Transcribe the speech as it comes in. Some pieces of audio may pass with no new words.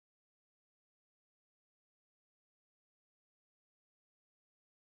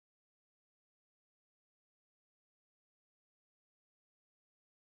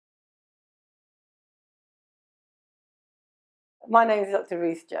My name is Dr.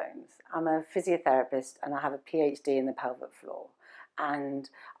 Ruth Jones. I'm a physiotherapist and I have a PhD in the pelvic floor. And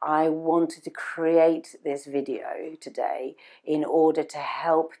I wanted to create this video today in order to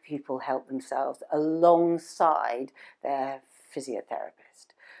help people help themselves alongside their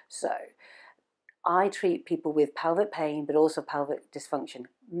physiotherapist. So I treat people with pelvic pain but also pelvic dysfunction,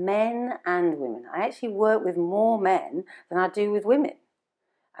 men and women. I actually work with more men than I do with women.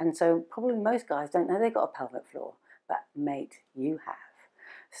 And so probably most guys don't know they've got a pelvic floor, but mate, you have.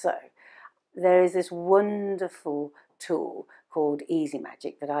 So there is this wonderful tool called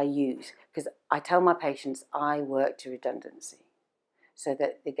EZMagic that I use because I tell my patients I work to redundancy. So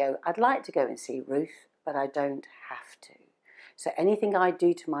that they go, I'd like to go and see Ruth, but I don't have to. So anything I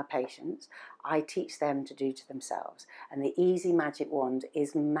do to my patients, I teach them to do to themselves. And the EZMagic wand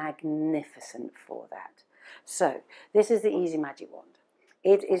is magnificent for that. So this is the EZMagic wand.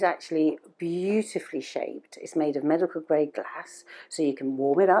 It is actually beautifully shaped. It's made of medical grade glass, so you can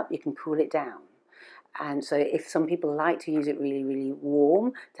warm it up, you can cool it down. And so if some people like to use it really, really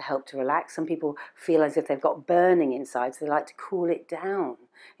warm to help to relax, some people feel as if they've got burning inside, so they like to cool it down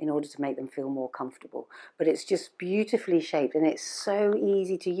in order to make them feel more comfortable. But it's just beautifully shaped and it's so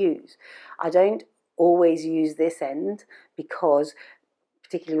easy to use. I don't always use this end because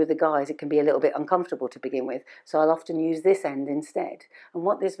particularly with the guys, it can be a little bit uncomfortable to begin with. So I'll often use this end instead. And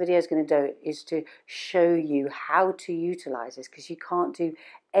what this video is going to do is to show you how to utilize this, because you can't do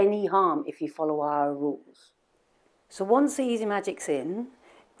any harm if you follow our rules. So once the EZMagic's in,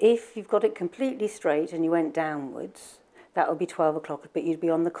 if you've got it completely straight and you went downwards, that would be 12 o'clock, but you'd be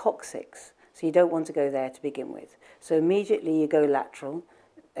on the coccyx. So you don't want to go there to begin with. So immediately you go lateral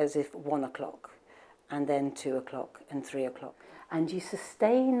as if 1 o'clock, and then 2 o'clock and 3 o'clock. And you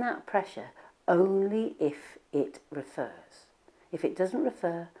sustain that pressure only if it refers. If it doesn't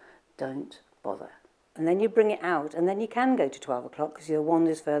refer, don't bother. And then you bring it out, and then you can go to 12 o'clock because your wand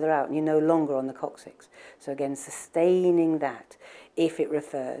is further out and you're no longer on the coccyx. So again, sustaining that if it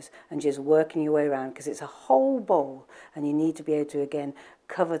refers and just working your way around, because it's a whole bowl and you need to be able to, again,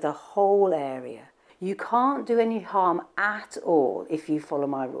 cover the whole area. You can't do any harm at all if you follow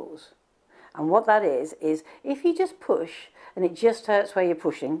my rules. And what that is if you just push and it just hurts where you're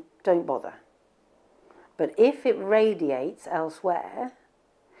pushing, don't bother. But if it radiates elsewhere,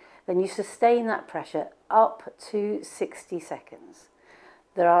 then you sustain that pressure up to 60 seconds.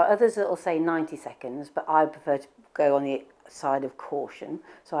 There are others that will say 90 seconds, but I prefer to go on the side of caution,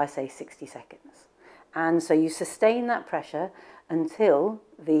 so I say 60 seconds. And so you sustain that pressure until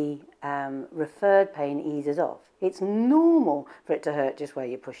the referred pain eases off. It's normal for it to hurt just where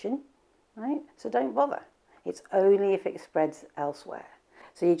you're pushing. Right? So don't bother. It's only if it spreads elsewhere.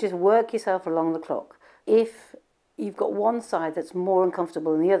 So you just work yourself along the clock. If you've got one side that's more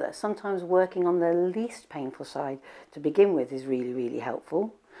uncomfortable than the other, sometimes working on the least painful side to begin with is really, really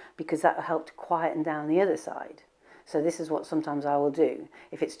helpful, because that will help to quieten down the other side. So this is what sometimes I will do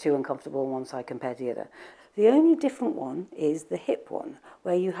if it's too uncomfortable on one side compared to the other. The only different one is the hip one,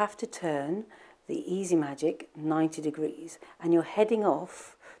 where you have to turn the EZMagic 90 degrees and you're heading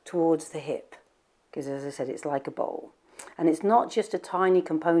off towards the hip, because as I said, it's like a bowl. And it's not just a tiny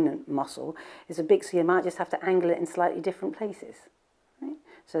component muscle, it's a big, so you might just have to angle it in slightly different places. Right?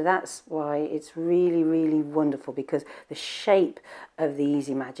 So that's why it's really, really wonderful, because the shape of the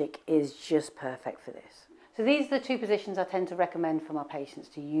EZMagic is just perfect for this. So these are the two positions I tend to recommend for my patients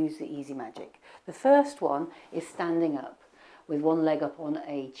to use the EZMagic. The first one is standing up with one leg up on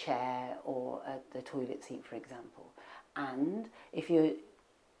a chair or at the toilet seat, for example. And if you're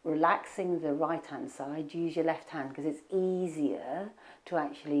relaxing the right hand side, use your left hand, because it's easier to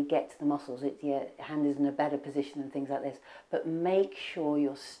actually get to the muscles. Your hand is in a better position and things like this. But make sure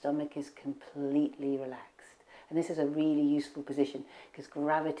your stomach is completely relaxed. And this is a really useful position because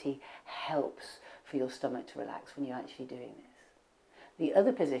gravity helps for your stomach to relax when you're actually doing this. The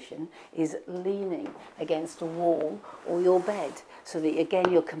other position is leaning against a wall or your bed, so that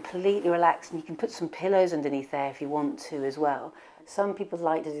again you're completely relaxed, and you can put some pillows underneath there if you want to as well. Some people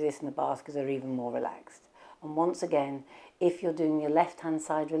like to do this in the bath because they're even more relaxed. And once again, if you're doing your left hand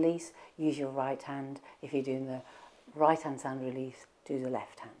side release, use your right hand. If you're doing the right hand side release, do the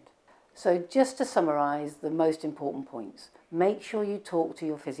left hand. So just to summarise the most important points, make sure you talk to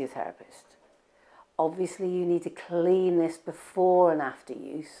your physiotherapist. Obviously you need to clean this before and after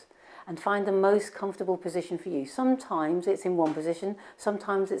use and find the most comfortable position for you. Sometimes it's in one position,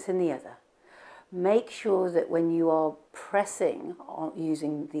 sometimes it's in the other. Make sure that when you are pressing on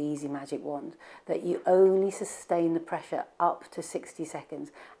using the EZMagic wand, that you only sustain the pressure up to 60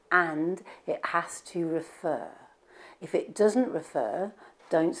 seconds, and it has to refer. If it doesn't refer,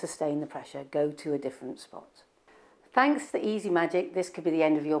 don't sustain the pressure, go to a different spot. Thanks to EZMagic, this could be the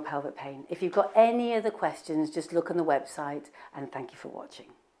end of your pelvic pain. If you've got any other questions, just look on the website, and thank you for watching.